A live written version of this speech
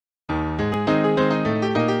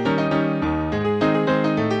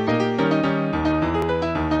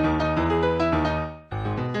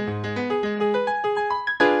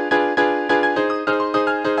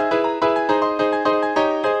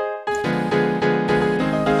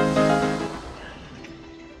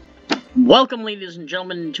Welcome, ladies and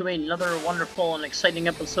gentlemen, to another wonderful and exciting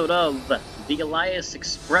episode of the Elias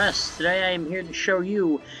Express. Today I am here to show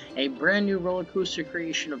you a brand new roller coaster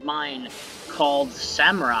creation of mine called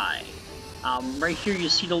Samurai. Right here you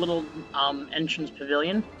see the little entrance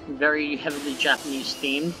pavilion, very heavily Japanese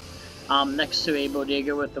themed, next to a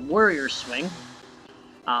bodega with a warrior swing,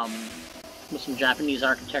 with some Japanese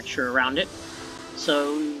architecture around it.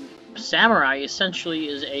 So Samurai essentially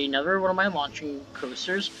is another one of my launching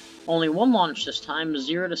coasters. Only one launch this time,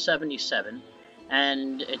 0 to 77,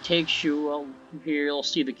 and it takes you, well, here you'll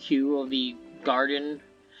see the queue of the garden,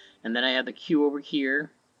 and then I have the queue over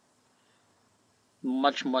here,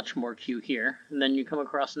 much more queue here, and then you come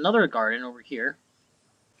across another garden over here.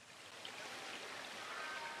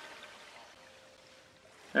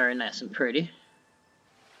 Very nice and pretty.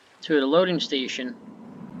 To the loading station,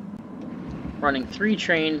 running 3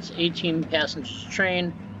 trains, 18 passengers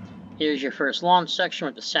train. Here's your first launch section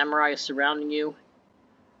with the Samurai surrounding you.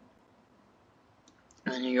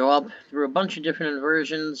 And you go up through a bunch of different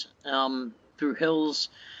inversions, through hills,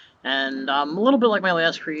 and a little bit like my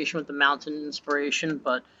last creation with the mountain inspiration,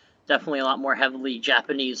 but definitely a lot more heavily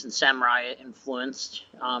Japanese and Samurai influenced.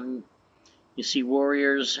 You see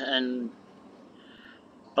warriors and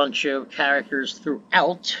a bunch of characters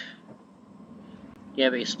throughout. You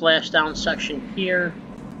have a splashdown section here.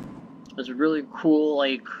 There's a really cool,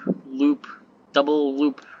 like, loop, double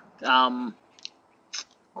loop,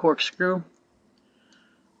 corkscrew.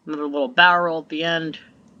 Another little barrel at the end.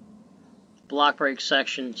 Block break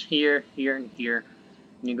sections here, here, and here.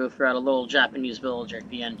 And you go throughout a little Japanese village at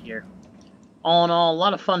the end here. All in all, a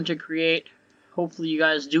lot of fun to create. Hopefully you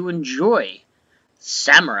guys do enjoy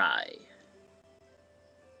Samurai.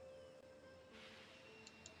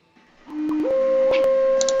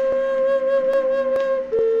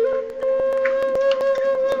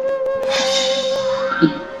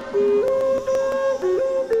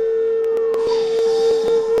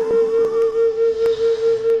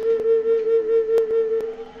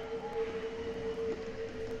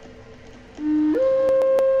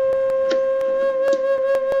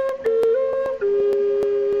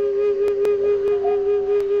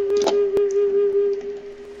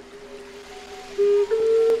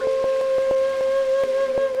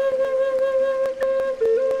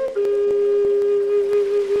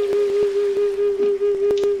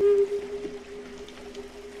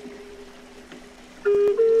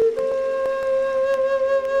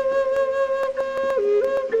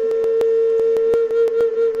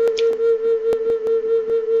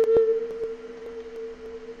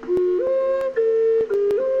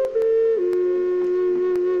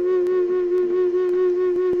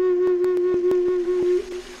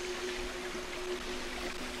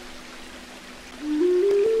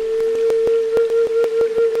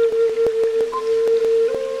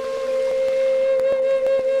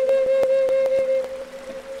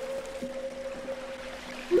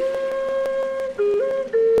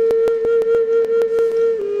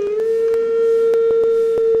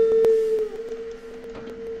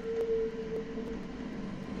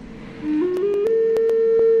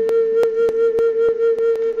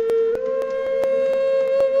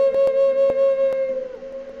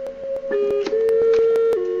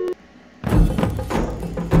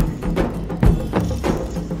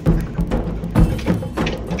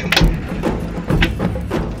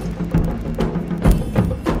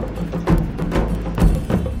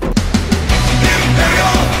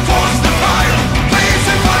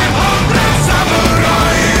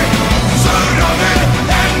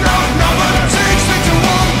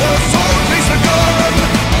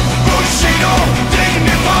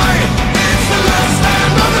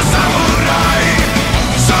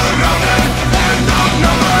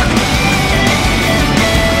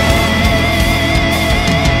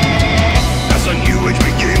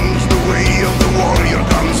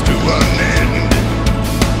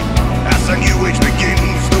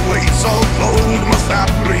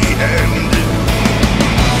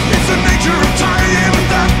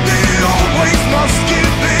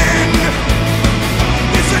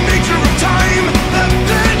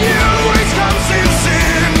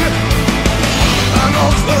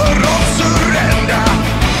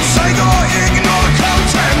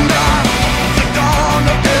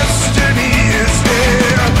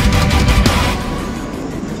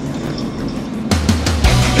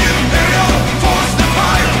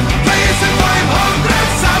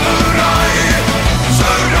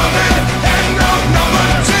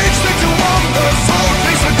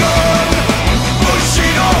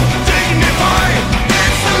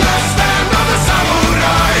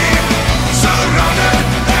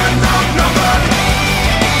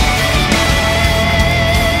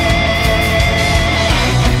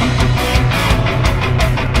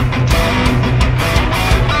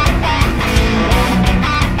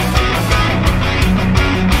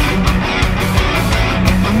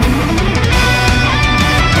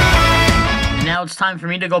 now it's time for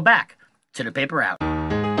me to go back to the paper route.